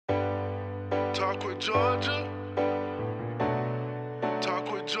Talk with Georgia.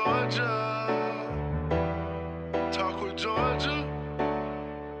 Talk with Georgia. Talk with Georgia.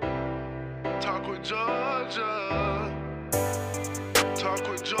 Talk with Georgia. Talk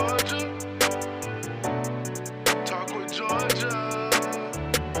with Georgia. Talk with Georgia.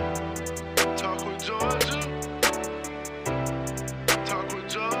 Talk with Georgia. Talk with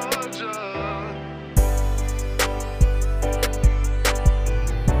Georgia.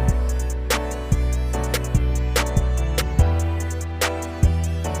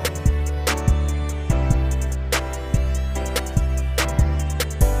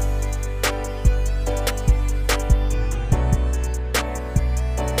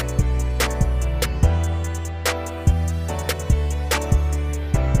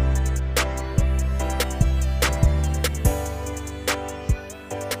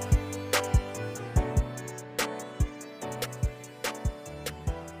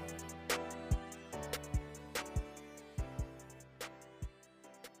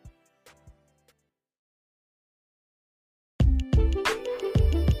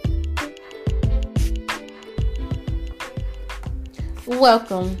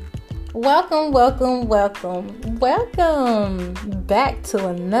 Welcome back to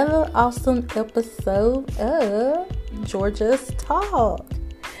another awesome episode of Georgia's Talk.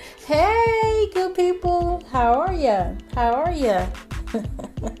 Hey, good people, how are ya? How are ya?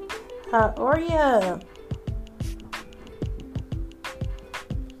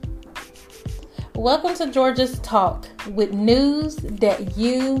 Welcome to Georgia's Talk with news that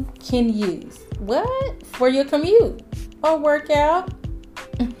you can use. What? For your commute or workout?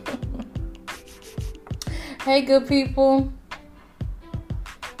 Hey, good people.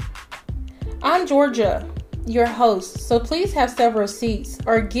 I'm Georgia, your host, so please have several seats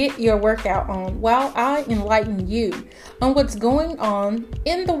or get your workout on while I enlighten you on what's going on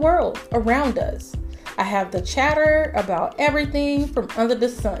in the world around us. I have the chatter about everything from under the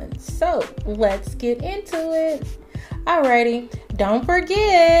sun, so let's get into it. Alrighty, don't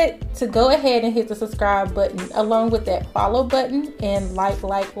forget to go ahead and hit the subscribe button along with that follow button and like,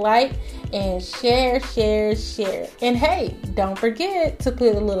 and share. And hey, don't forget to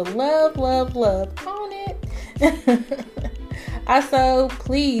put a little love on it. Also,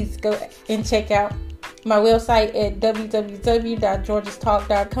 please go and check out my website at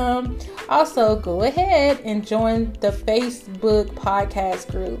www.georgiastalk.com. Also, go ahead and join the Facebook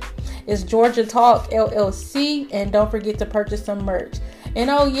podcast group. It's Georgia Talk LLC, and don't forget to purchase some merch. And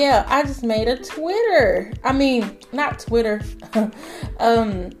oh yeah, I just made a Twitter. Not Twitter. I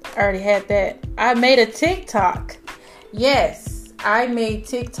already had that. I made a TikTok. Yes, I made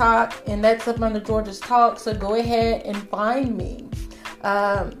TikTok, and that's up under Georgia's Talk. So go ahead and find me.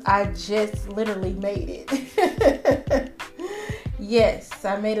 I just literally made it. Yes,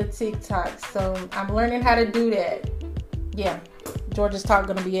 I made a TikTok. So I'm learning how to do that. Yeah, Georgia's Talk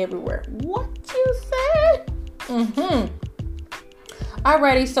gonna be everywhere. What you said?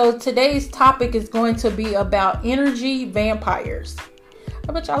 Alrighty, so today's topic is going to be about energy vampires.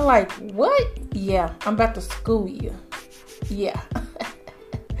 I bet y'all like, what? Yeah, I'm about to school you. Yeah.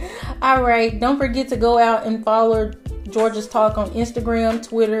 Alright, don't forget to go out and follow Georgia's Talk on Instagram,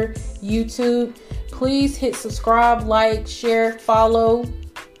 Twitter, YouTube. Please hit subscribe, like, share, follow.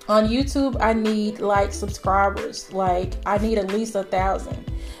 On YouTube, I need subscribers. I need at least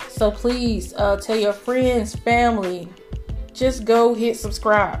 1,000. So please tell your friends, family, just go hit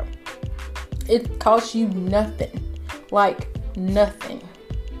subscribe. It costs you nothing. Nothing.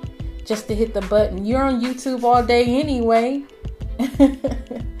 Just to hit the button. You're on YouTube all day anyway.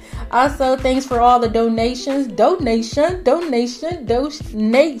 Also, thanks for all the donations. Donations.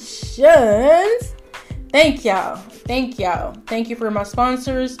 Thank y'all. Thank you for my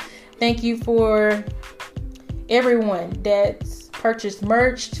sponsors. Thank you for everyone that's purchased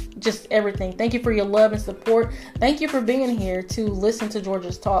merch, just everything. Thank you for your love and support. Thank you for being here to listen to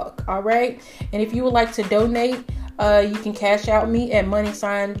Georgia's Talk. All right. And if you would like to donate, you can cash out me at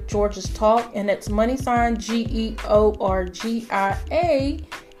 # Georgia's Talk, and that's #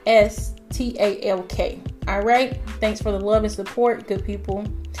 GeorgiaStalk. All right. Thanks for the love and support, good people.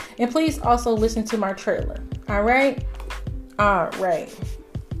 And please also listen to my trailer. All right.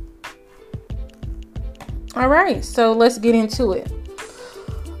 So let's get into it.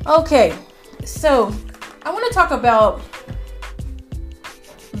 Okay. So I want to talk about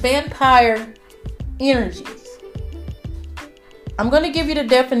vampire energies. I'm going to give you the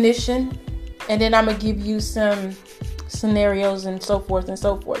definition, and then I'm going to give you some scenarios and so forth,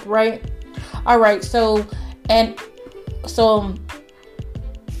 right? All right. So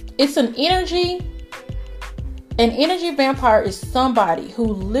it's an energy An energy vampire is somebody who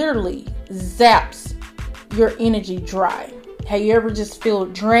literally zaps your energy dry. Have you ever just feel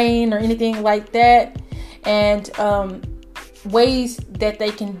drained or anything like that? And ways that they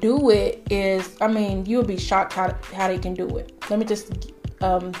can do it is, you'll be shocked how they can do it. Let me just,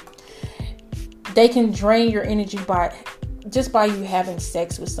 they can drain your energy by you having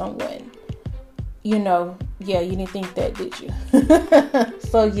sex with someone. You didn't think that, did you?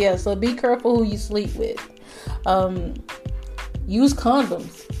 So be careful who you sleep with. Use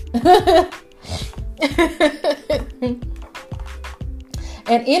condoms.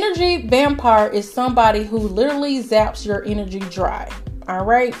 An energy vampire is somebody who literally zaps your energy dry. All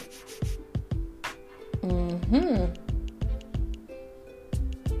right.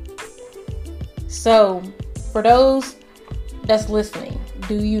 So, for those that's listening,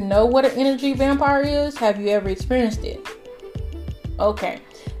 do you know what an energy vampire is? Have you ever experienced it? Okay.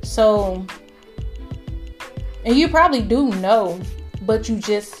 So, and you probably do know, but you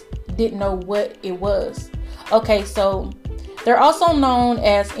just didn't know what it was. Okay, so they're also known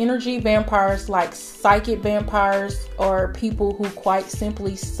as energy vampires, like psychic vampires, or people who quite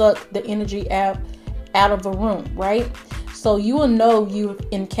simply suck the energy out of a room, right? So you will know you've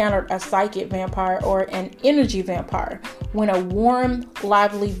encountered a psychic vampire or an energy vampire when a warm,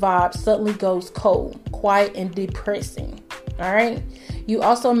 lively vibe suddenly goes cold, quiet, and depressing. All right. You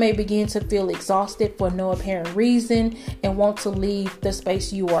also may begin to feel exhausted for no apparent reason and want to leave the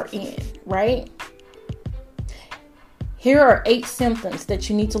space you are in, right? Here are 8 symptoms that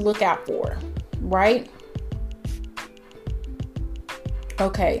you need to look out for, right?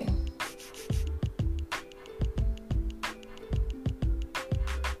 Okay.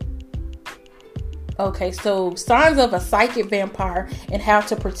 Okay, so signs of a psychic vampire and how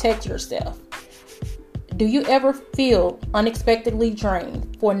to protect yourself. Do you ever feel unexpectedly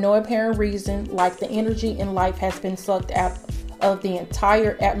drained for no apparent reason, like the energy in life has been sucked out of the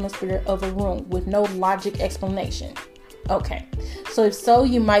entire atmosphere of a room with no logic explanation? Okay, so if so,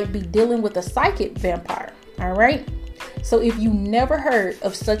 you might be dealing with a psychic vampire. All right. So if you never heard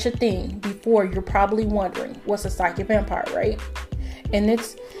of such a thing before, you're probably wondering what's a psychic vampire, right? And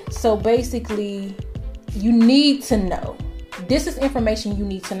it's so basically you need to know. This is information you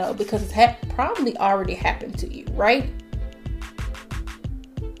need to know because it's probably already happened to you, right?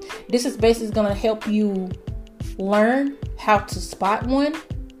 This is basically going to help you learn how to spot one,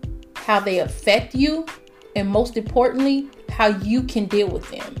 how they affect you, and most importantly, how you can deal with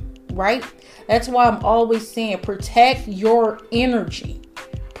them, right? That's why I'm always saying protect your energy.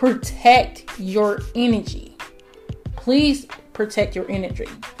 Protect your energy. Please protect your energy.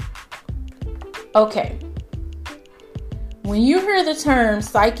 Okay. When you hear the term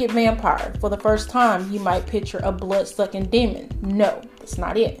psychic vampire for the first time, you might picture a blood-sucking demon. No, that's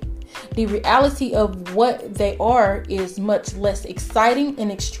not it. The reality of what they are is much less exciting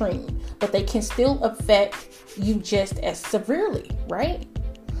and extreme, but they can still affect you just as severely, right?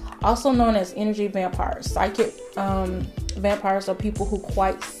 Also known as energy vampires. Psychic vampires are people who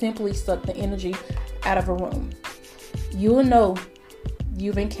quite simply suck the energy out of a room. You will know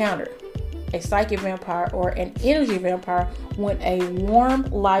you've encountered a psychic vampire or an energy vampire when a warm,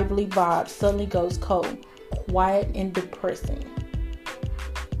 lively vibe suddenly goes cold, quiet, and depressing.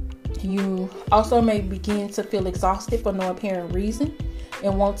 You also may begin to feel exhausted for no apparent reason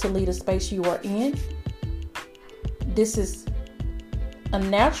and want to leave the space you are in. This is a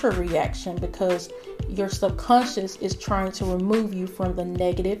natural reaction because your subconscious is trying to remove you from the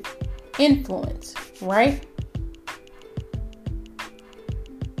negative influence, right?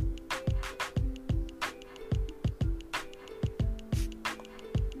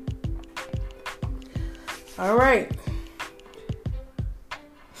 All right.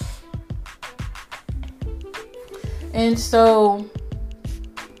 And so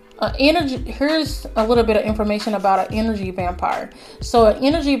here's a little bit of information about an energy vampire. So an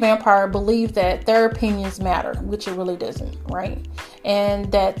energy vampire believes that their opinions matter, which it really doesn't, right?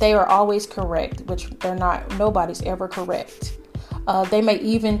 And that they are always correct, which they're not. Nobody's ever correct. They may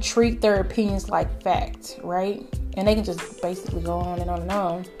even treat their opinions like fact, right? And they can just basically go on and on and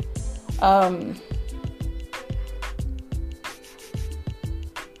on.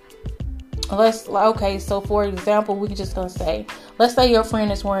 So for example, we can just gonna say, let's say your friend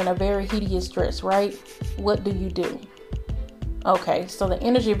is wearing a very hideous dress, right? What do? Okay, so the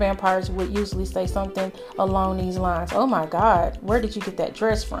energy vampires would usually say something along these lines. Oh my God, where did you get that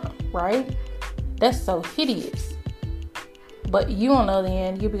dress from, right? That's so hideous. But you on the other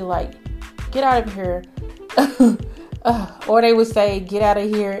end, you'll be like, get out of here. Or they would say, get out of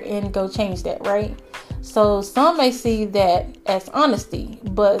here and go change that, right? So some may see that as honesty,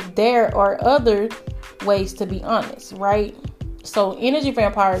 but there are other ways to be honest, right? So energy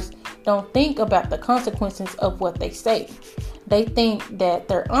vampires don't think about the consequences of what they say. They think that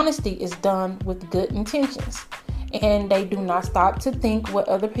their honesty is done with good intentions, and they do not stop to think what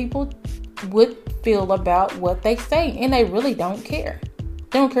other people would feel about what they say, and they really don't care.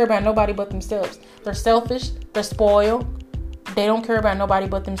 They don't care about nobody but themselves. They're selfish, they're spoiled, they don't care about nobody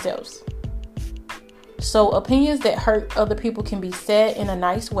but themselves. So opinions that hurt other people can be said in a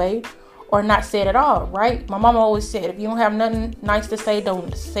nice way or not said at all, right? My mama always said, if you don't have nothing nice to say,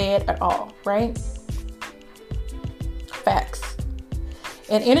 don't say it at all, right? Facts.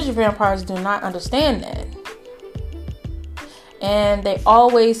 And energy vampires do not understand that. And they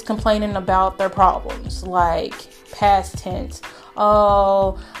always complaining about their problems, like past tense.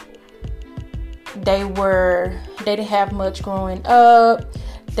 Oh, they didn't have much growing up.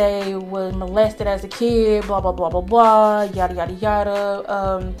 They were molested as a kid, blah, blah, blah, blah, blah, yada, yada,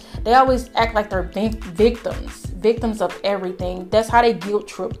 yada. They always act like they're victims of everything. That's how they guilt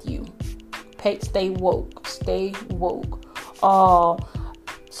trip you. Stay woke. Oh,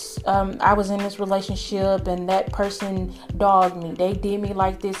 I was in this relationship and that person dogged me. They did me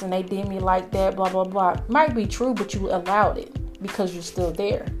like this and they did me like that, blah, blah, blah. Might be true, but you allowed it because you're still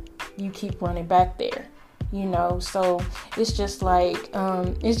there. You keep running back there, so it's just like,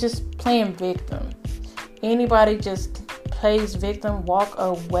 it's just playing victim. Anybody just plays victim, walk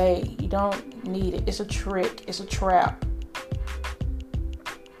away. You don't need it. It's a trick. It's a trap.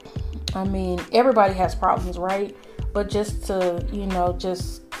 I mean, everybody has problems, right? But just to,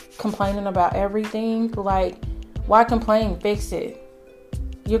 just complaining about everything, like, why complain? Fix it.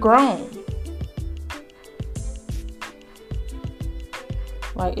 You're grown.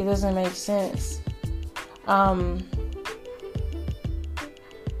 Like, it doesn't make sense. And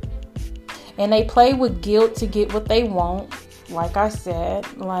they play with guilt to get what they want. Like I said,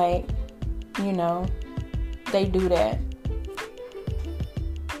 they do that.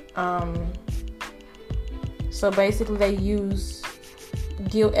 So basically they use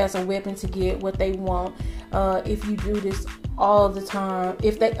guilt as a weapon to get what they want. If you do this all the time,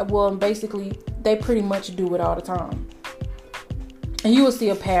 basically they pretty much do it all the time. And you will see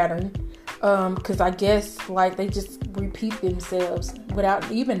a pattern, because I guess they just repeat themselves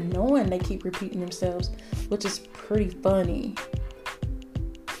without even knowing they keep repeating themselves, which is pretty funny.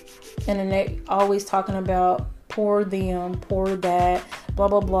 And then they always talking about poor them, poor that, blah,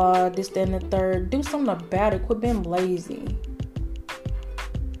 blah, blah, this, that, and the third. Do something about it. Quit being lazy.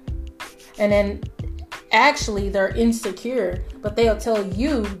 And then actually they're insecure, but they'll tell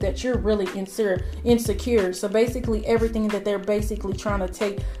you that you're really insecure. So basically everything that they're basically trying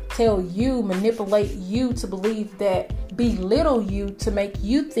to tell you, manipulate you to believe that, belittle you to make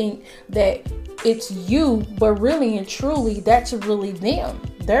you think that it's you, but really and truly that's really them.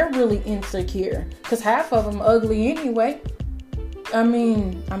 They're really insecure because half of them ugly anyway. I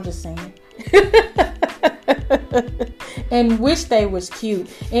mean, I'm just saying. And wish they was cute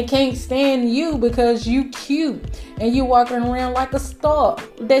and can't stand you because you cute and you walking around like a star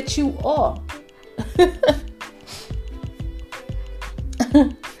that you are.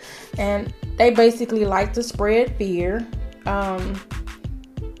 And they basically like to spread fear.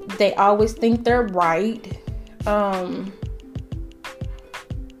 They always think they're right.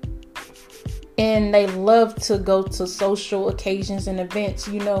 And they love to go to social occasions and events.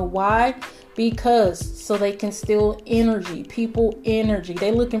 You know why? Because so they can steal energy, people energy.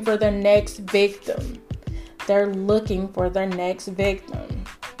 They're looking for their next victim.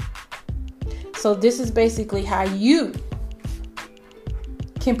 So this is basically how you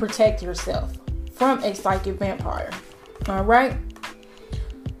can protect yourself from a psychic vampire. All right.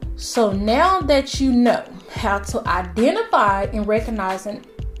 So now that you know how to identify and recognize an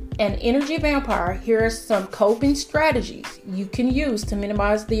energy vampire, here are some coping strategies you can use to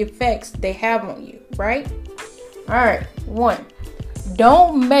minimize the effects they have on you, right? All right. 1,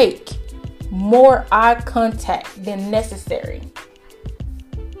 don't make more eye contact than necessary.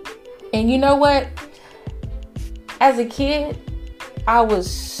 And you know what? As a kid, I was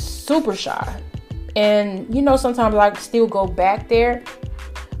super shy. And, sometimes I still go back there.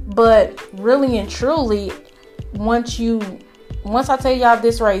 But really and truly, once I tell y'all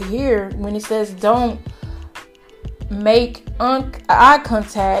this right here, when it says don't make eye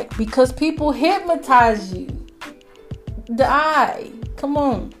contact, because people hypnotize you. The eye. Come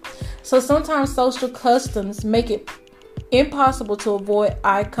on. So sometimes social customs make it impossible to avoid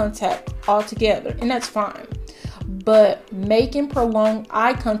eye contact altogether, and that's fine. But making prolonged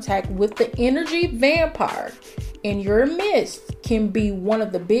eye contact with the energy vampire in your midst can be one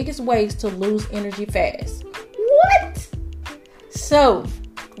of the biggest ways to lose energy fast. What? So,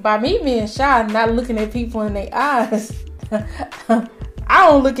 by me being shy, not looking at people in their eyes, I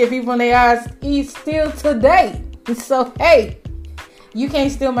don't look at people in their eyes still today. So, hey, you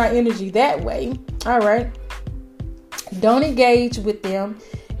can't steal my energy that way. All right. Don't engage with them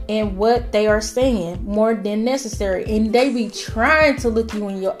in what they are saying more than necessary. And they be trying to look you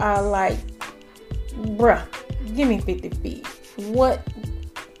in your eye like, bruh, give me 50 feet. What?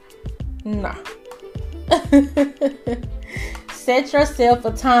 Nah. Set yourself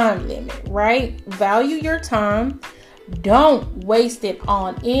a time limit, right? Value your time. Don't waste it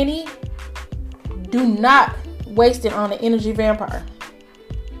on do not waste it on an energy vampire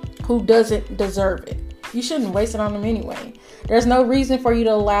who doesn't deserve it. You shouldn't waste it on them anyway. There's no reason for you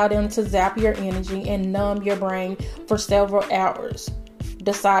to allow them to zap your energy and numb your brain for several hours.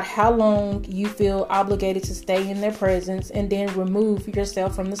 Decide how long you feel obligated to stay in their presence and then remove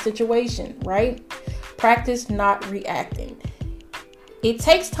yourself from the situation, right? Practice not reacting. It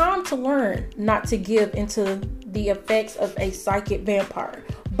takes time to learn not to give into the effects of a psychic vampire,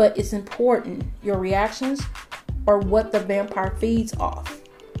 but it's important. Your reactions are what the vampire feeds off.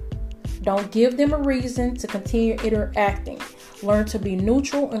 Don't give them a reason to continue interacting. Learn to be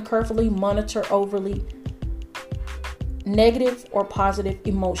neutral and carefully monitor overly negative or positive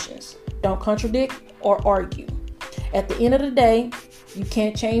emotions. Don't contradict or argue. At the end of the day, you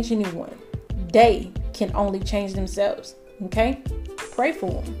can't change anyone. They can only change themselves. Okay? Pray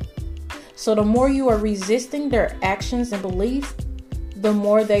for them. So the more you are resisting their actions and beliefs, the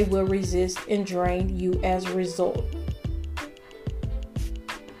more they will resist and drain you as a result.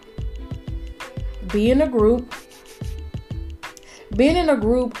 Being in a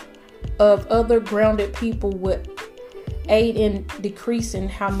group of other grounded people would aid in decreasing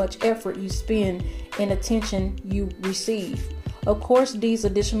how much effort you spend and attention you receive. Of course, these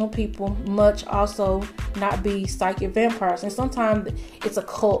additional people must also not be psychic vampires. And sometimes it's a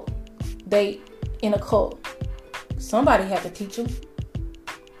cult. In a cult. Somebody had to teach them.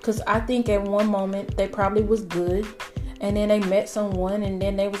 Because I think at one moment they probably was good. And then they met someone and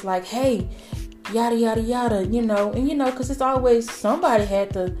then they was like, hey, yada, yada, yada, And because it's always somebody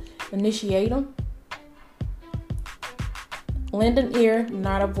had to initiate them. Lend an ear,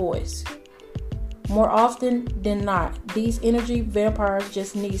 not a voice. More often than not, these energy vampires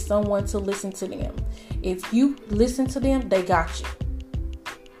just need someone to listen to them. If you listen to them, they got you.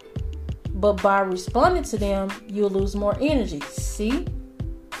 But by responding to them, you'll lose more energy. See?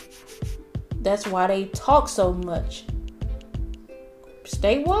 That's why they talk so much.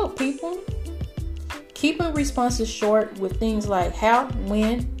 Stay woke, people. Keeping responses short with things like how,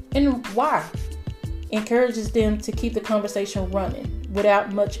 when, and why encourages them to keep the conversation running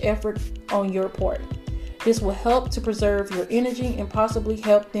without much effort on your part. This will help to preserve your energy and possibly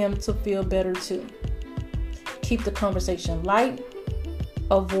help them to feel better too. Keep the conversation light.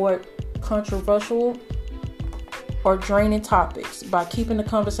 Avoid controversial or draining topics. By keeping the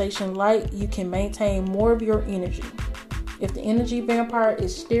conversation light, you can maintain more of your energy. If the energy vampire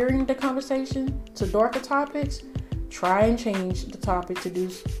is steering the conversation to darker topics, try and change the topic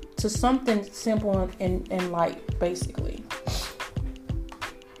to something simple and light, basically.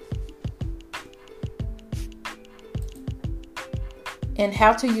 And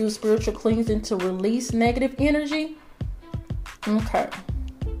how to use spiritual cleansing to release negative energy. Okay.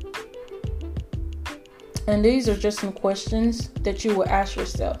 And these are just some questions that you will ask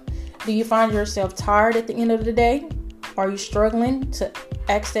yourself. Do you find yourself tired at the end of the day? Are you struggling to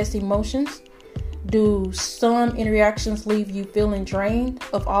access emotions? Do some interactions leave you feeling drained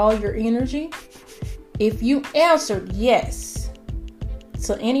of all your energy? If you answered yes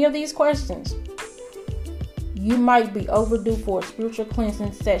to any of these questions, you might be overdue for a spiritual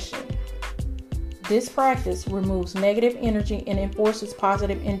cleansing session. This practice removes negative energy and enforces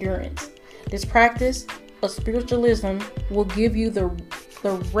positive endurance. This practice of spiritualism will give you the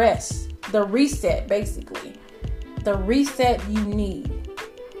reset, basically. The reset you need.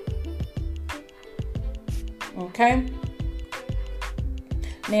 Okay?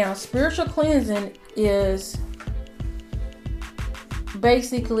 Now, spiritual cleansing is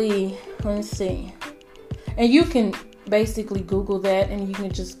basically, let's see. And you can basically Google that and you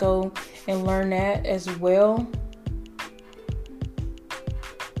can just go and learn that as well.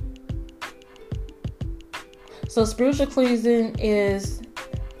 So spiritual cleansing is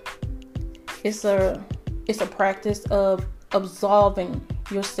a practice of absolving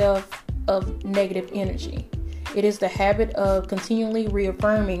yourself of negative energy. It is the habit of continually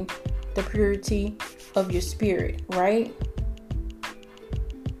reaffirming the purity of your spirit, right?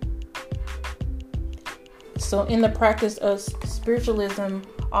 So in the practice of spiritualism,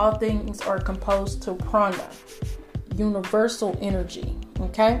 all things are composed to prana, universal energy,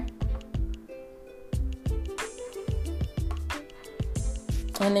 Okay?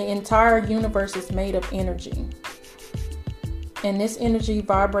 And the entire universe is made of energy. And this energy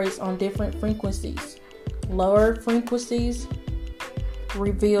vibrates on different frequencies. Lower frequencies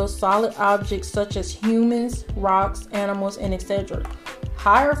reveal solid objects such as humans, rocks, animals, and etc.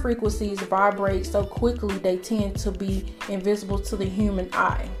 Higher frequencies vibrate so quickly they tend to be invisible to the human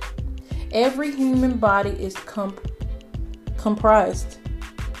eye. Every human body is compressed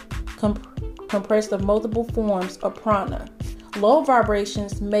of multiple forms of prana. Low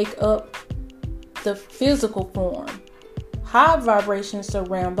vibrations make up the physical form. High vibrations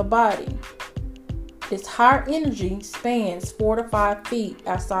surround the body. This higher energy spans 4 to 5 feet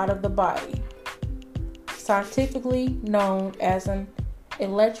outside of the body, scientifically known as an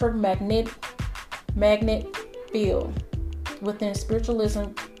electromagnetic field within spiritualism.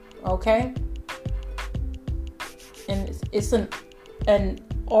 Okay? And it's an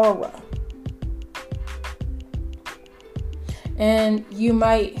aura. And you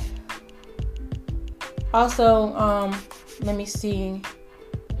might also, let me see.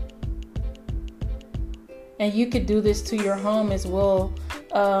 And you could do this to your home as well.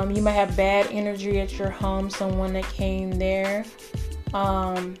 You might have bad energy at your home, someone that came there.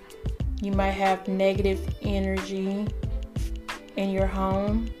 You might have negative energy in your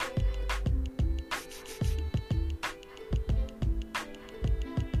home.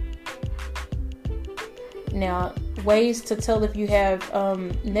 Now, ways to tell if you have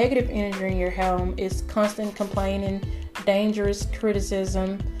negative energy in your home is constant complaining, dangerous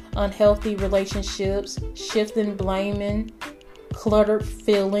criticism, unhealthy relationships, shifting blaming, cluttered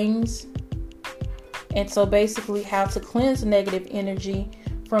feelings. And so basically how to cleanse negative energy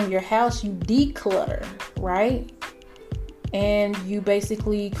from your house, you declutter, right? And you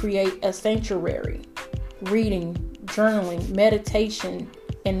basically create a sanctuary, reading, journaling, meditation,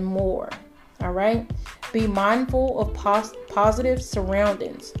 and more. All right? Be mindful of positive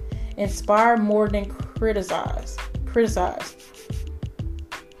surroundings. Inspire more than criticize.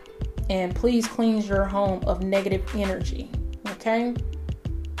 And please cleanse your home of negative energy. Okay?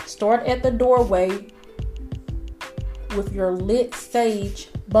 Start at the doorway with your lit sage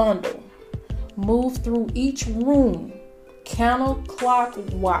bundle. Move through each room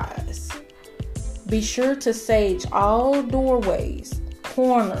counterclockwise. Be sure to sage all doorways,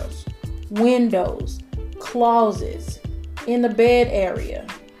 corners, windows, closets, in the bed area.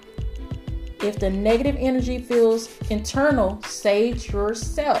 If the negative energy feels internal, sage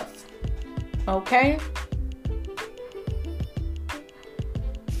yourself. Okay?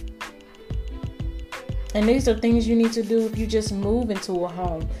 And these are things you need to do if you just move into a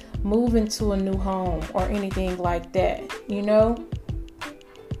home, move into a new home, or anything like that. You know?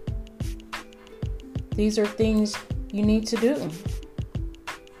 These are things you need to do.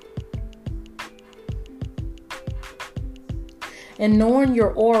 And knowing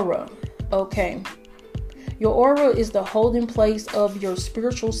your aura. Okay. Your aura is the holding place of your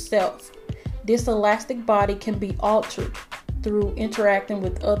spiritual self. This elastic body can be altered through interacting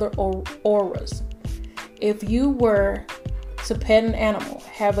with other auras. If you were to pet an animal,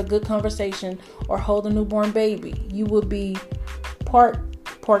 have a good conversation, or hold a newborn baby, you would be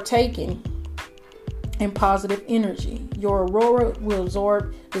partaking in positive energy. Your aura will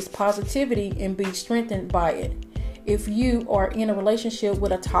absorb this positivity and be strengthened by it. If you are in a relationship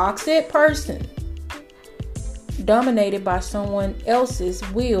with a toxic person, dominated by someone else's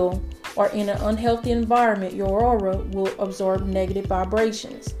will, or in an unhealthy environment, your aura will absorb negative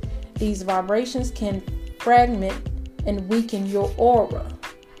vibrations. These vibrations can fragment and weaken your aura.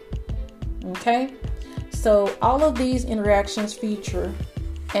 Okay? So all of these interactions feature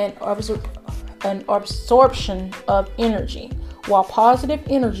an absorption of energy. While positive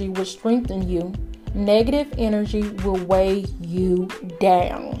energy will strengthen you, negative energy will weigh you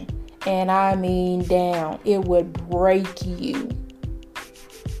down. And I mean down. It would break you.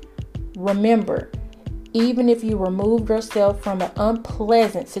 Remember, even if you remove yourself from an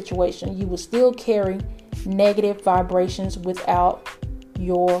unpleasant situation, you will still carry negative vibrations without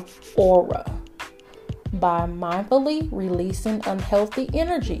your aura. By mindfully releasing unhealthy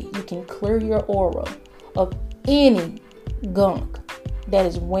energy, you can clear your aura of any gunk that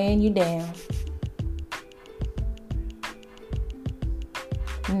is weighing you down.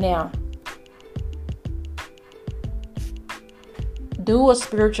 Now, do a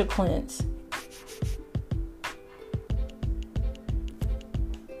spiritual cleanse.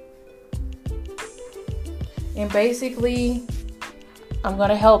 And basically, I'm going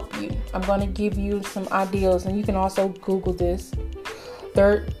to help you. I'm going to give you some ideas, and you can also Google this.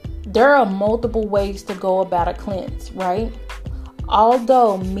 There are multiple ways to go about a cleanse, right?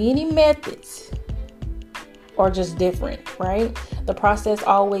 Although many methods are just different, right? The process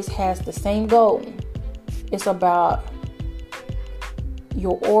always has the same goal. It's about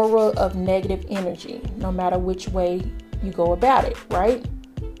your aura of negative energy, no matter which way you go about it, right?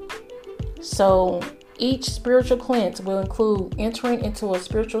 So each spiritual cleanse will include entering into a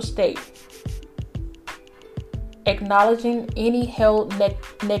spiritual state, acknowledging any held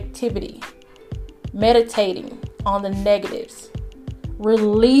negativity, meditating on the negatives,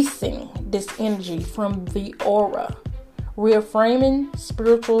 releasing this energy from the aura, reaffirming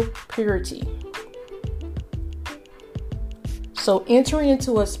spiritual purity. So entering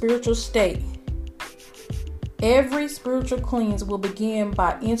into a spiritual state. Every spiritual cleanse will begin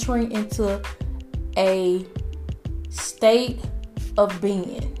by entering into a state of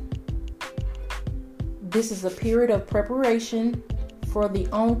being. This is a period of preparation for the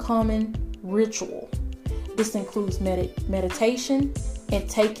oncoming ritual. This includes meditation and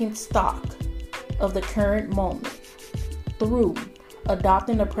taking stock of the current moment. Through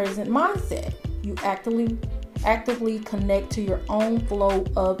adopting a present mindset, you actively connect to your own flow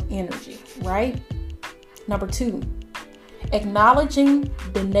of energy, right? Number 2, acknowledging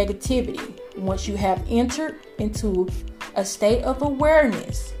the negativity. Once you have entered into a state of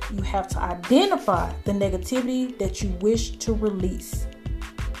awareness, you have to identify the negativity that you wish to release.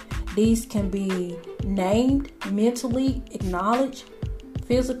 These can be named, mentally acknowledged,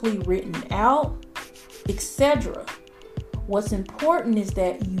 physically written out, etc. What's important is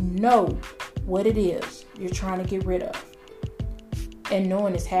that you know what it is you're trying to get rid of. And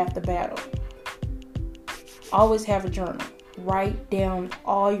knowing is half the battle. Always have a journal. Write down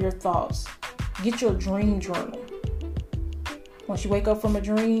all your thoughts. Get your dream journal. Once you wake up from a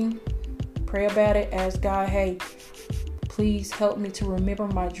dream, pray about it. Ask God, hey, please help me to remember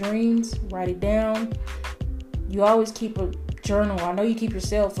my dreams. Write it down. You always keep a journal. I know you keep your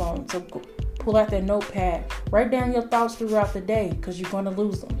cell phone, so pull out that notepad. Write down your thoughts throughout the day because you're going to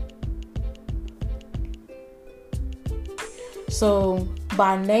lose them. So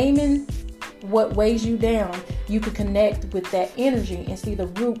by naming what weighs you down, you can connect with that energy and see the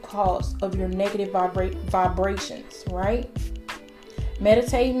root cause of your negative vibrations, right?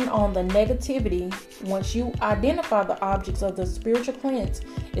 Meditating on the negativity. Once you identify the objects of the spiritual cleanse,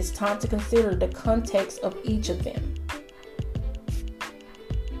 it's time to consider the context of each of them.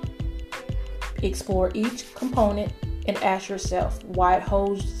 Explore each component and ask yourself why it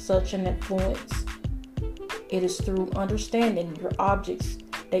holds such an influence. It is through understanding your objects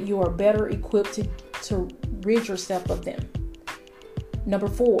that you are better equipped to rid yourself of them. Number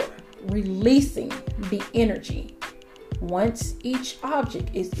 4, releasing the energy. Once each object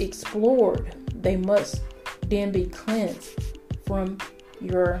is explored, they must then be cleansed from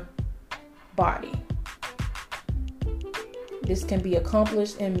your body. This can be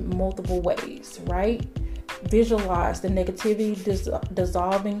accomplished in multiple ways, right? Visualize the negativity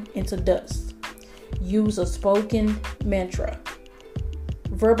dissolving into dust. Use a spoken mantra.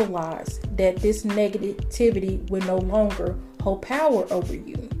 Verbalize that this negativity will no longer hold power over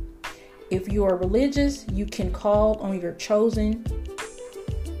you. If you are religious, you can call on your chosen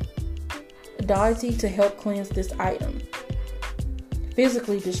deity to help cleanse this item.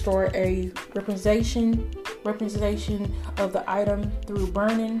 Physically destroy a representation of the item through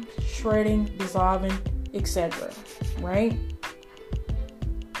burning, shredding, dissolving, etc. Right?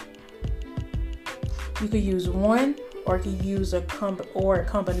 You could use one, or you could use a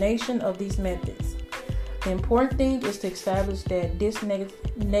combination of these methods. The important thing is to establish that this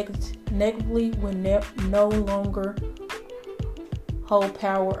negatively will no longer hold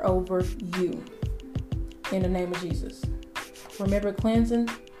power over you. In the name of Jesus. Remember, cleansing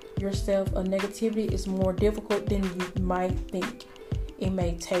yourself of negativity is more difficult than you might think. It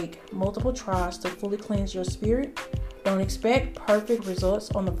may take multiple tries to fully cleanse your spirit. Don't expect perfect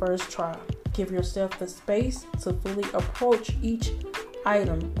results on the first try. Give yourself the space to fully approach each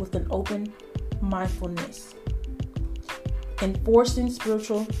item with an open mindfulness. Enforcing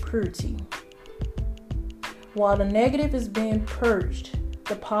spiritual purity. While the negative is being purged,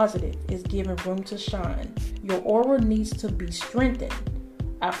 the positive is given room to shine. Your aura needs to be strengthened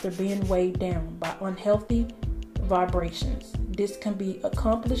after being weighed down by unhealthy vibrations. This can be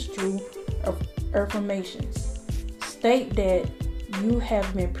accomplished through affirmations. State that you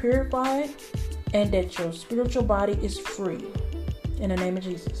have been purified and that your spiritual body is free. In the name of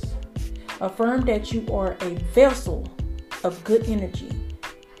Jesus. Affirm that you are a vessel of good energy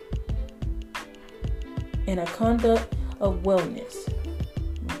and a conduct of wellness.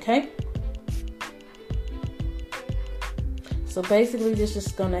 Okay? So basically, this is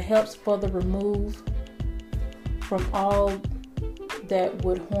going to help further remove from all that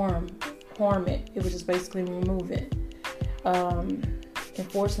would harm it. It would just basically remove it.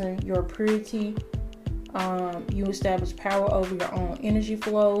 Enforcing your purity. You establish power over your own energy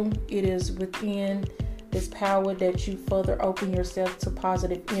flow. It is within this power that you further open yourself to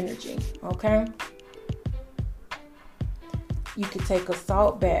positive energy. Okay? You could take a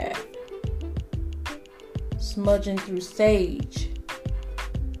salt bath, smudging through sage.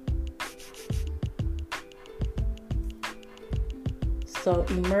 So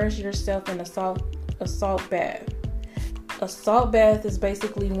immerse yourself in a salt bath. A salt bath is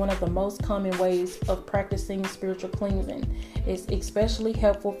basically one of the most common ways of practicing spiritual cleansing. It's especially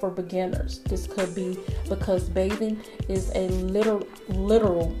helpful for beginners. This could be because bathing is a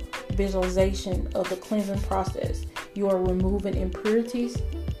literal visualization of the cleansing process. You are removing impurities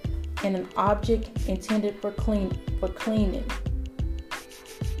in an object intended for cleaning.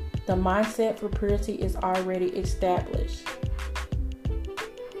 The mindset for purity is already established.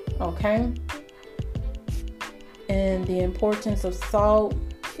 Okay? And the importance of salt,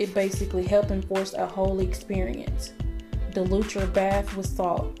 it basically helps enforce a holy experience. Dilute your bath with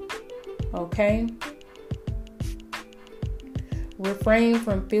salt. Okay? Refrain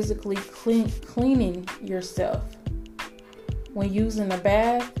from physically cleaning yourself. When using a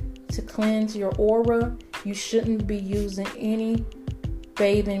bath to cleanse your aura, you shouldn't be using any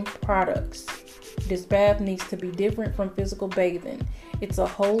bathing products. This bath needs to be different from physical bathing. It's a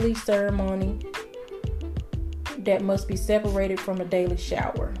holy ceremony that must be separated from a daily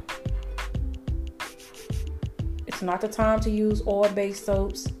shower. It's not the time to use oil-based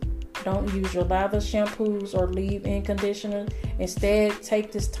soaps. Don't use your lather shampoos or leave-in conditioner. Instead,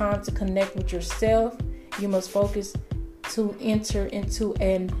 take this time to connect with yourself. You must focus to enter into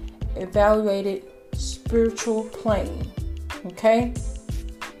an evaluated spiritual plane. Okay?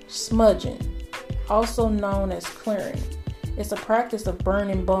 Smudging, also known as clearing. It's a practice of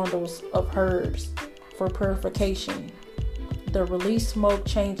burning bundles of herbs for purification. The released smoke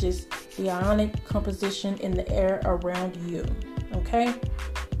changes the ionic composition in the air around you. Okay?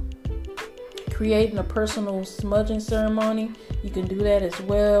 Creating a personal smudging ceremony, you can do that as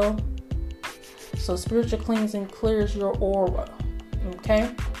well. So spiritual cleansing clears your aura.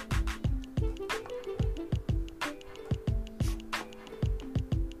 Okay?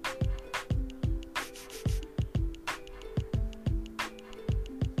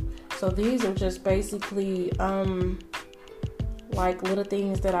 So these are just basically like little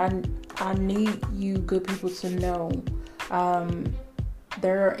things that I need you good people to know.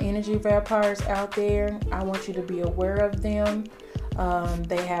 There are energy vampires out there. I want you to be aware of them.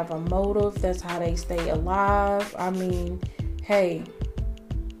 They have a motive. That's how they stay alive. I mean, hey,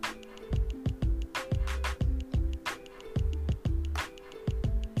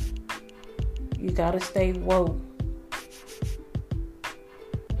 you gotta stay woke.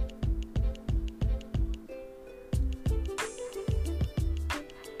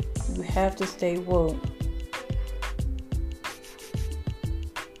 You have to stay woke.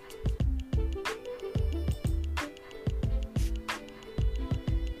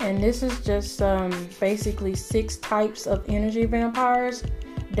 And this is just basically 6 types of energy vampires.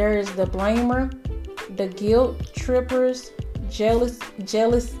 There is the blamer, the guilt trippers, jealous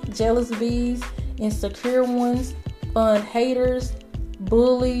bees, insecure ones, fun haters,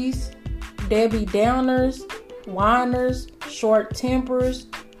 bullies, Debbie Downers, whiners, short tempers,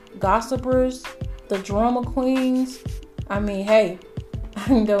 gossipers, the drama queens. I mean, hey, I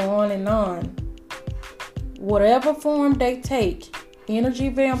can go on and on. Whatever form they take, energy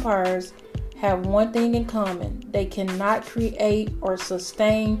vampires have one thing in common. They cannot create or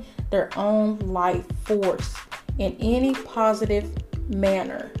sustain their own life force in any positive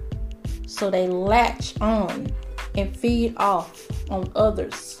manner. So they latch on and feed off on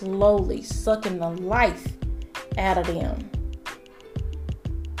others, slowly sucking the life out of them.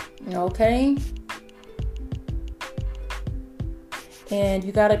 Okay? And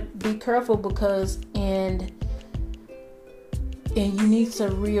you gotta be careful because and you need to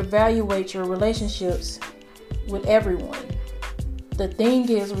reevaluate your relationships with everyone. The thing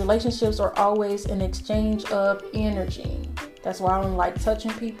is, relationships are always an exchange of energy. That's why I don't like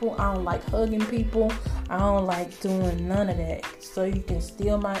touching people. I don't like hugging people. I don't like doing none of that. So you can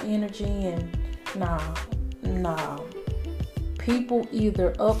steal my energy and nah. People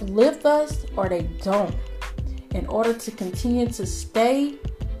either uplift us or they don't. In order to continue to stay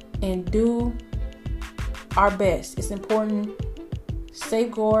and do our best, it's important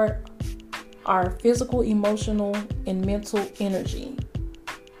safeguard our physical, emotional, and mental energy.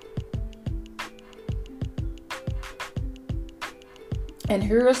 And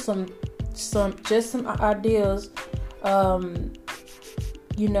here are some ideas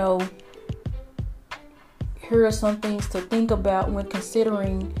here are some things to think about when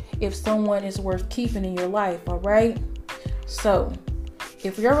considering if someone is worth keeping in your life, all right? So,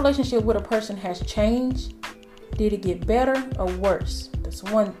 if your relationship with a person has changed, did it get better or worse? That's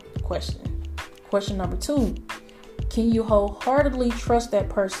one question. Question number 2, can you wholeheartedly trust that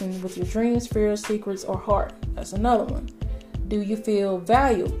person with your dreams, fears, secrets, or heart? That's another one. Do you feel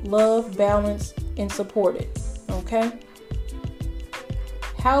valued, loved, balanced, and supported? Okay?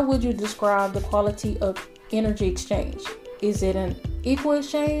 How would you describe the quality of energy exchange? Is it an equal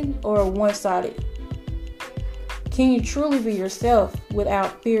exchange or a one-sided? Can you truly be yourself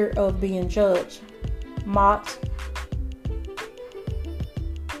without fear of being judged, mocked?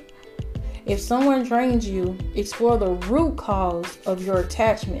 If someone drains you, explore the root cause of your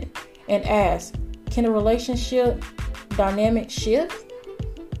attachment and ask, can a relationship dynamic shift?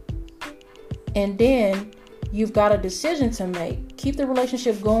 And then you've got a decision to make. Keep the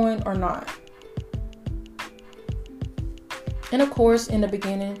relationship going or not. And of course, in the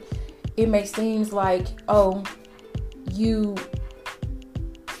beginning, it may seem like, you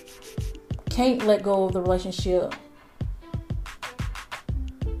can't let go of the relationship.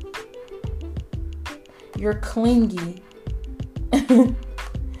 You're clingy.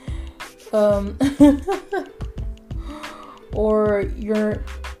 Or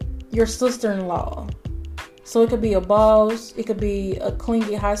your sister-in-law. So it could be a boss, it could be a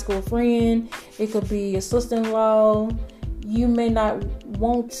clingy high school friend, it could be a sister-in-law. You may not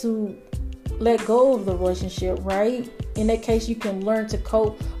want to let go of the relationship, right? In that case, you can learn to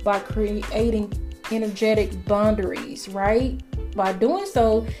cope by creating energetic boundaries, right? By doing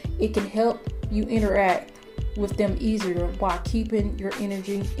so, it can help you interact with them easier while keeping your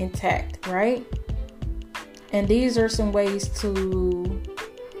energy intact, right? And these are some ways to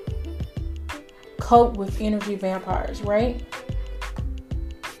cope with energy vampires, right?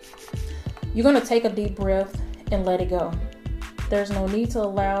 You're going to take a deep breath and let it go. There's no need to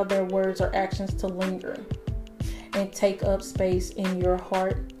allow their words or actions to linger and take up space in your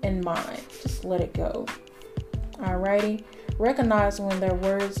heart and mind. Just let it go. Alrighty? Recognize when their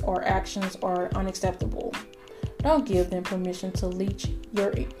words or actions are unacceptable. Don't give them permission to leech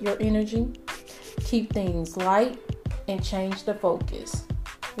your energy. Keep things light and change the focus.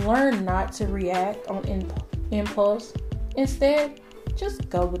 Learn not to react on impulse. Instead, just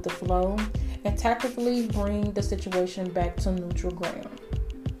go with the flow and tactfully bring the situation back to neutral ground.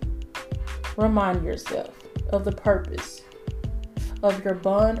 Remind yourself of the purpose of your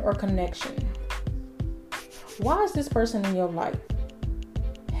bond or connection. Why is this person in your life?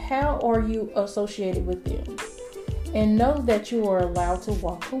 How are you associated with them? And know that you are allowed to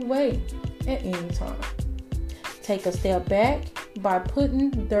walk away at any time. Take a step back by putting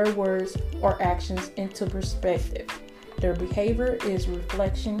their words or actions into perspective. Their behavior is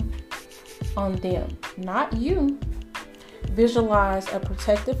reflection on them, not you. Visualize a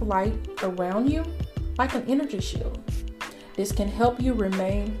protective light around you like an energy shield. This can help you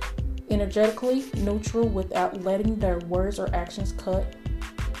remain energetically neutral without letting their words or actions cut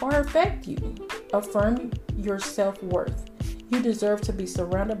or affect you. Affirm your self-worth. You deserve to be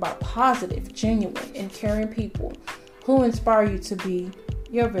surrounded by positive, genuine, and caring people who inspire you to be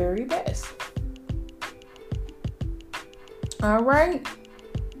your very best. All right.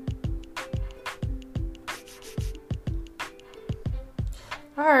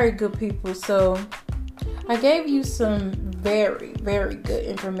 All right, good people. So I gave you some very, very good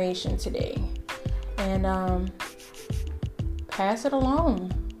information today, and pass it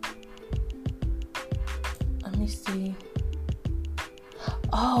along. Let me see.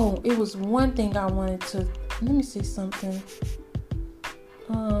 Oh, it was one thing I wanted to. Let me see something.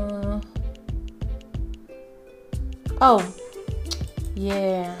 Oh,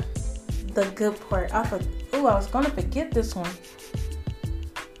 yeah, the good part. I was gonna forget this one.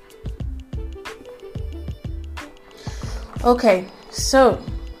 Okay, so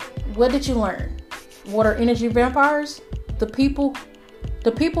what did you learn? What are energy vampires? The people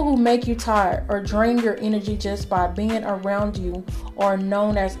who make you tired or drain your energy just by being around you are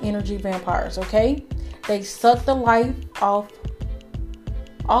known as energy vampires, okay? They suck the life off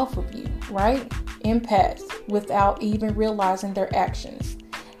of you, right? Empaths, without even realizing their actions.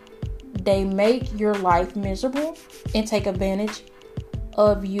 They make your life miserable and take advantage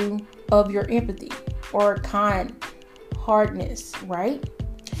of your empathy or kindness, right?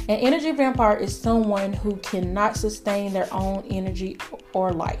 An energy vampire is someone who cannot sustain their own energy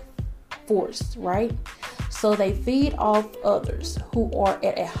or life force, right? So they feed off others who are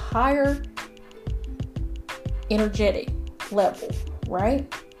at a higher energetic level,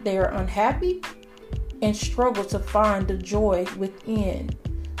 right? They are unhappy and struggle to find the joy within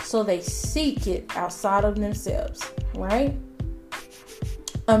so they seek it outside of themselves, right?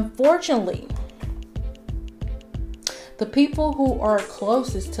 Unfortunately, the people who are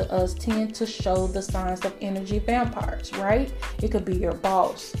closest to us tend to show the signs of energy vampires, right? It could be your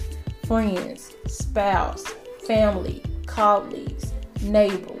boss, friends, spouse, family, colleagues,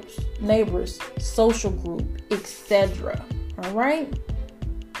 neighbors, social group, etc. All right?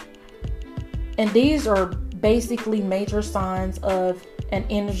 And these are basically major signs of an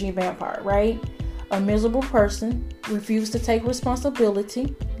energy vampire, right? A miserable person, refuse to take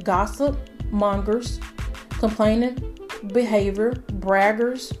responsibility, gossip, mongers, complaining behavior,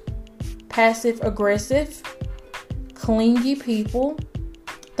 braggers, passive aggressive, clingy people.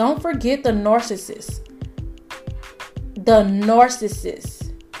 Don't forget the narcissist. The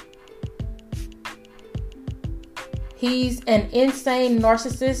narcissist. He's an insane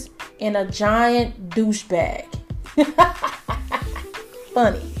narcissist and a giant douchebag.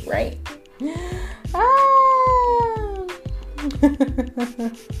 Funny, right?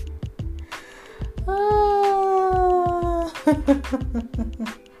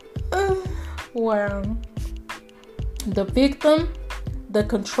 Wow. The victim, the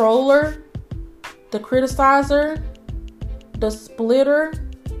controller, the criticizer, the splitter,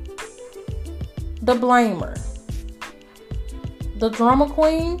 the blamer, the drama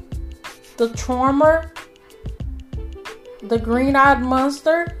queen, the charmer, the green-eyed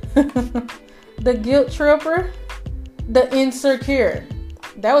monster, the guilt tripper, the insecure.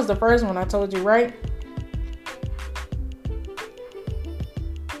 That was the first one I told you, right?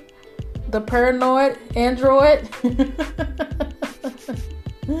 The paranoid android.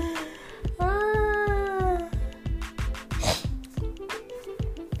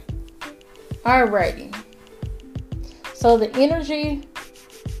 Alrighty. So the energy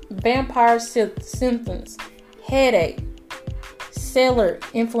vampire symptoms: headache, cellular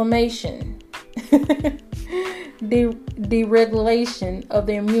inflammation, deregulation of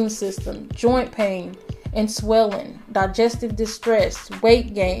the immune system, joint pain and swelling, digestive distress,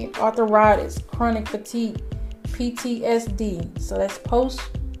 weight gain, arthritis, chronic fatigue, PTSD. So that's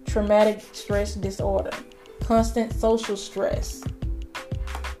post-traumatic stress disorder, constant social stress.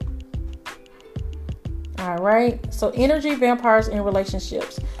 All right. So energy vampires in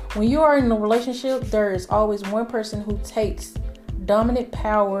relationships. When you are in a relationship, there is always one person who takes dominant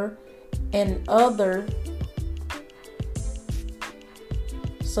power and other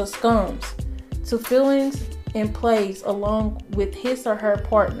succumbs to feelings and plays along with his or her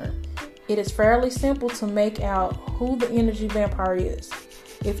partner. It is fairly simple to make out who the energy vampire is.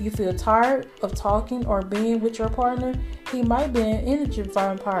 If you feel tired of talking or being with your partner, he might be an energy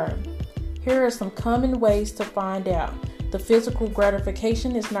vampire. Here are some common ways to find out. The physical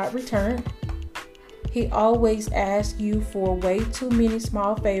gratification is not returned. He always asks you for way too many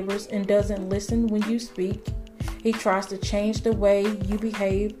small favors and doesn't listen when you speak. He tries to change the way you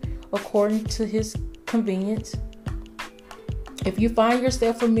behave according to his convenience. If you find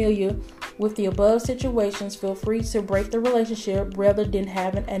yourself familiar with the above situations, feel free to break the relationship rather than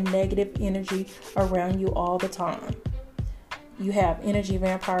having a negative energy around you all the time. You have energy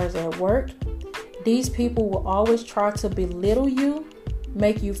vampires at work. These people will always try to belittle you,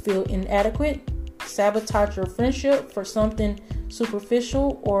 make you feel inadequate, sabotage your friendship for something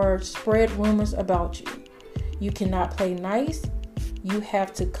superficial, or spread rumors about you. You cannot play nice. You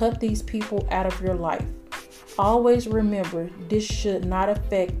have to cut these people out of your life. Always remember, this should not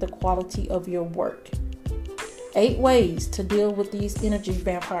affect the quality of your work. 8 ways to deal with these energy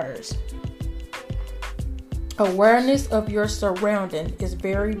vampires. Awareness of your surrounding is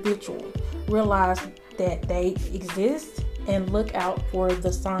very vital. Realize that they exist and look out for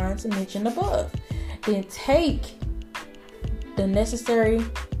the signs mentioned above. Then take the necessary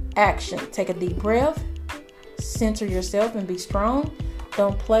action. Take a deep breath. Center yourself and be strong.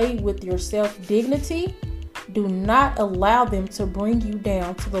 Don't play with your self-dignity. Do not allow them to bring you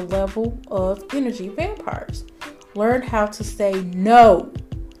down to the level of energy vampires. Learn how to say no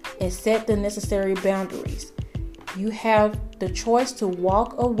and set the necessary boundaries. You have the choice to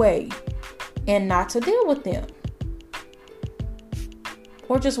walk away and not to deal with them.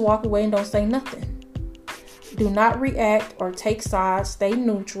 Or just walk away and don't say nothing. Do not react or take sides. Stay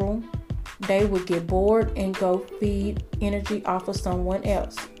neutral. They will get bored and go feed energy off of someone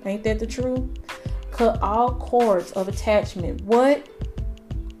else. Ain't that the truth? Cut all cords of attachment. What?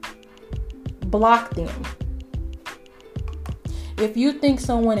 Block them. If you think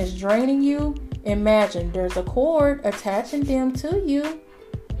someone is draining you, imagine there's a cord attaching them to you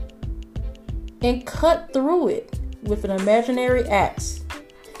and cut through it with an imaginary axe.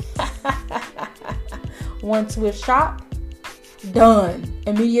 One swift shot, done.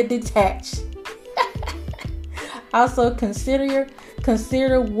 immediate detach. Also, consider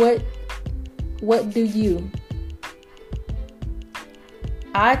what do you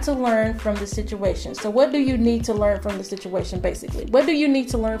to learn from the situation. So what do you need to learn from the situation, basically? What do you need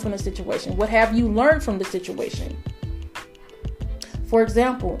to learn from the situation? What have you learned from the situation? For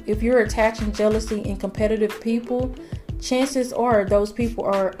example, if you're attaching jealousy in competitive people, chances are those people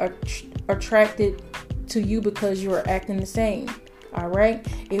are attracted to you because you are acting the same. All right.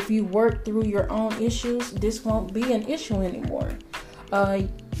 If you work through your own issues, this won't be an issue anymore.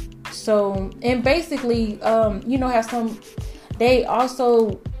 So, and basically, how they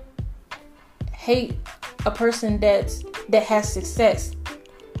also hate a person that has success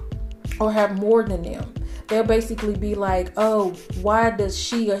or have more than them. They'll basically be like, oh, why does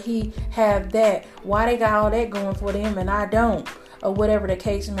she or he have that? Why they got all that going for them and I don't? Or whatever the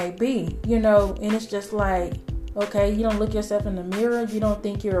case may be, and it's just like, okay, you don't look yourself in the mirror. You don't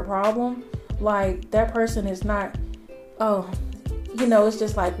think you're a problem. Like, that person is not, it's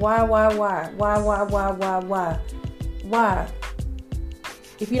just like, why?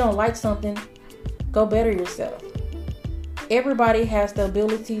 If you don't like something, go better yourself. Everybody has the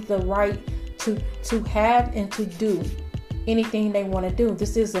ability, the right to have and to do anything they want to do.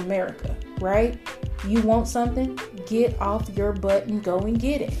 This is America, right? You want something, get off your butt and go and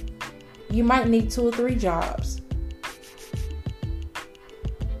get it. You might need 2 or 3 jobs.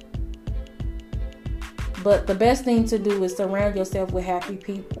 But the best thing to do is surround yourself with happy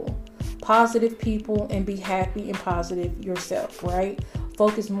people, positive people, and be happy and positive yourself, right?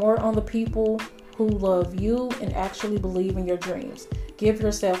 Focus more on the people who love you and actually believe in your dreams. Give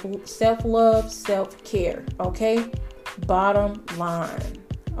yourself self-love, self-care, okay? Bottom line,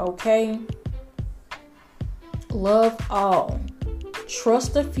 okay? Love all.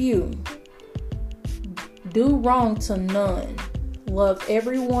 Trust a few. Do wrong to none. Love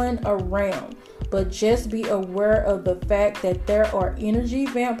everyone around. But just be aware of the fact that there are energy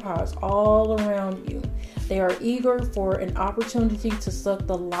vampires all around you. They are eager for an opportunity to suck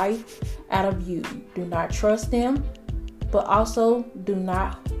the life out of you. Do not trust them, but also do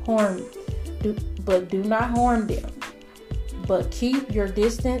not harm them. But keep your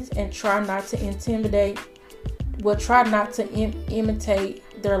distance and try not to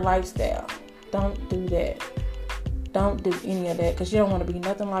imitate their lifestyle. Don't do that. Don't do any of that, because you don't want to be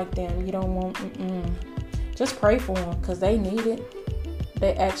nothing like them. You don't want, Just pray for them, because they need it.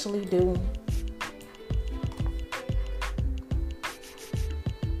 They actually do.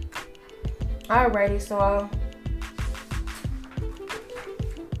 Alrighty, so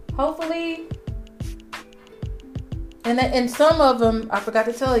hopefully, and some of them, I forgot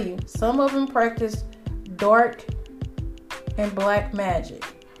to tell you, some of them practice dark and black magic.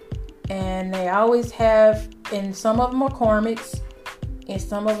 And they always have, and some of them are karmics, and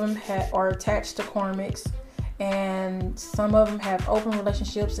some of them are attached to karmics, and some of them have open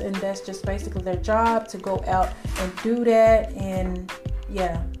relationships, and that's just basically their job to go out and do that. And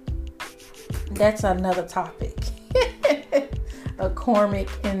yeah, that's another topic. A karmic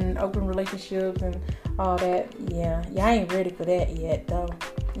and open relationships and all that. Yeah, y'all ain't ready for that yet, though.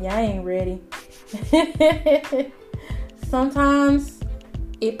 Y'all ain't ready. Sometimes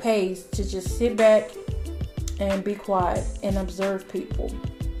it pays to just sit back and be quiet and observe people.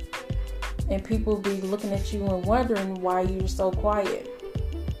 And people be looking at you and wondering why you're so quiet.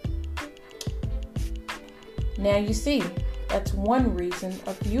 Now you see, that's one reason,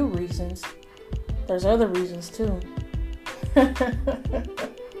 a few reasons. There's other reasons too.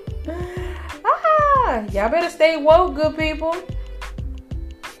 Y'all better stay woke, good people.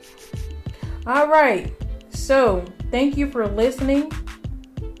 All right. So, thank you for listening.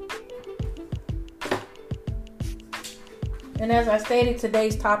 And as I stated,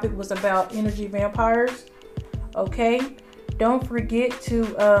 today's topic was about energy vampires. Okay? Don't forget to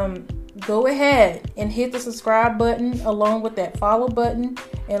go ahead and hit the subscribe button along with that follow button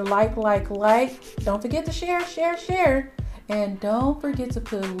and like. Don't forget to share. And don't forget to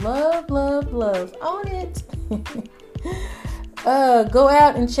put love on it. Go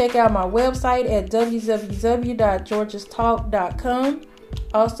out and check out my website at www.georgestalk.com.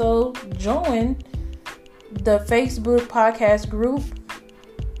 Also, join the Facebook podcast group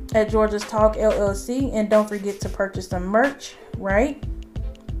at Georges Talk LLC, and don't forget to purchase some merch, right?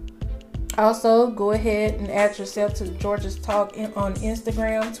 Also, go ahead and add yourself to Georges Talk on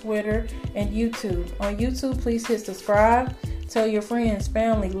Instagram, Twitter, and YouTube. On YouTube, please hit subscribe. Tell your friends,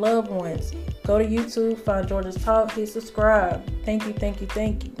 family, loved ones. Go to YouTube, find Georges Talk, hit subscribe. Thank you.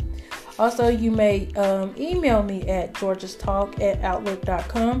 Also, you may email me at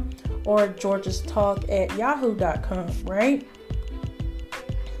georgestalk@outlook.com or georgestalk@yahoo.com, right?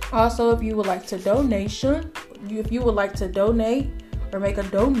 Also, if you would like to donate or make a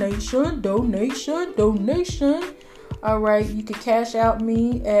donation. All right, you can cash out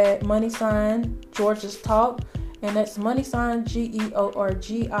me at #Georgia's Talk, and that's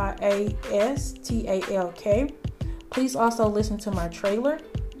 #GeorgiasTalk. Please also listen to my trailer.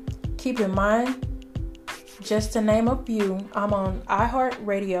 Keep in mind, just to name a few, I'm on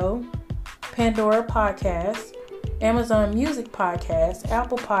iHeartRadio, Pandora Podcast, Amazon Music Podcast,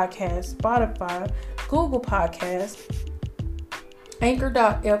 Apple Podcast, Spotify, Google Podcast,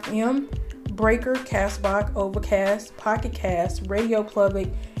 Anchor.fm, Breaker, Castbox, Overcast, Pocket Cast, Radio Public,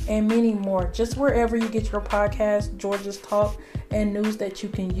 and many more. Just wherever you get your podcast, Georgia's Talk and news that you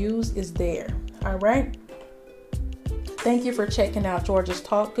can use is there. All right. Thank you for checking out Georgia's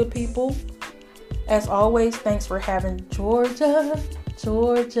Talk, good people. As always, thanks for having Georgia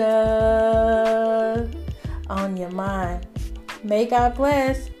on your mind. May God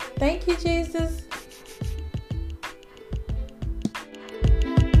bless. Thank you, Jesus.